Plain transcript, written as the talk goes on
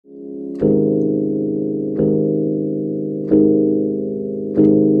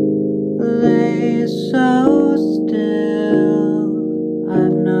Lay so still,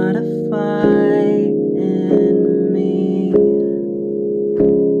 I've not a fight in me.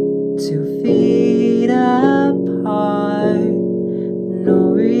 2 feet apart, no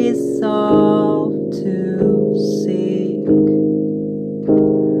resolve to seek.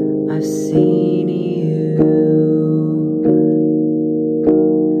 I've seen you,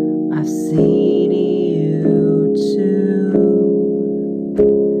 I've seen you too.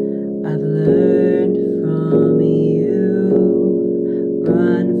 I've learned from you.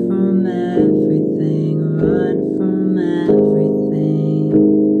 Run from everything, run from everything.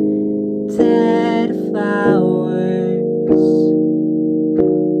 Dead flowers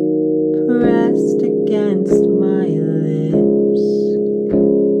pressed against my lips.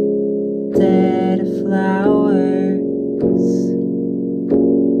 Dead flowers,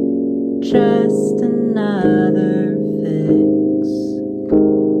 just another fix.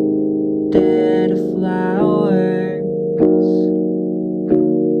 Dead flowers,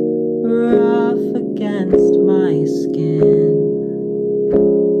 rough against my skin.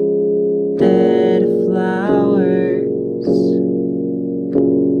 Dead flowers,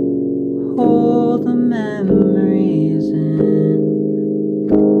 hold the memories in.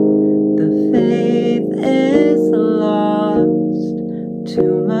 The faith is lost,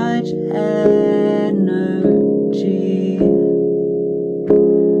 too much energy.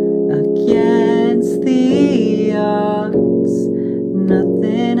 Against the odds,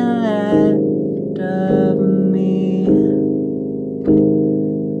 nothing left of me.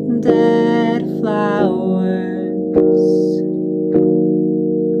 Dead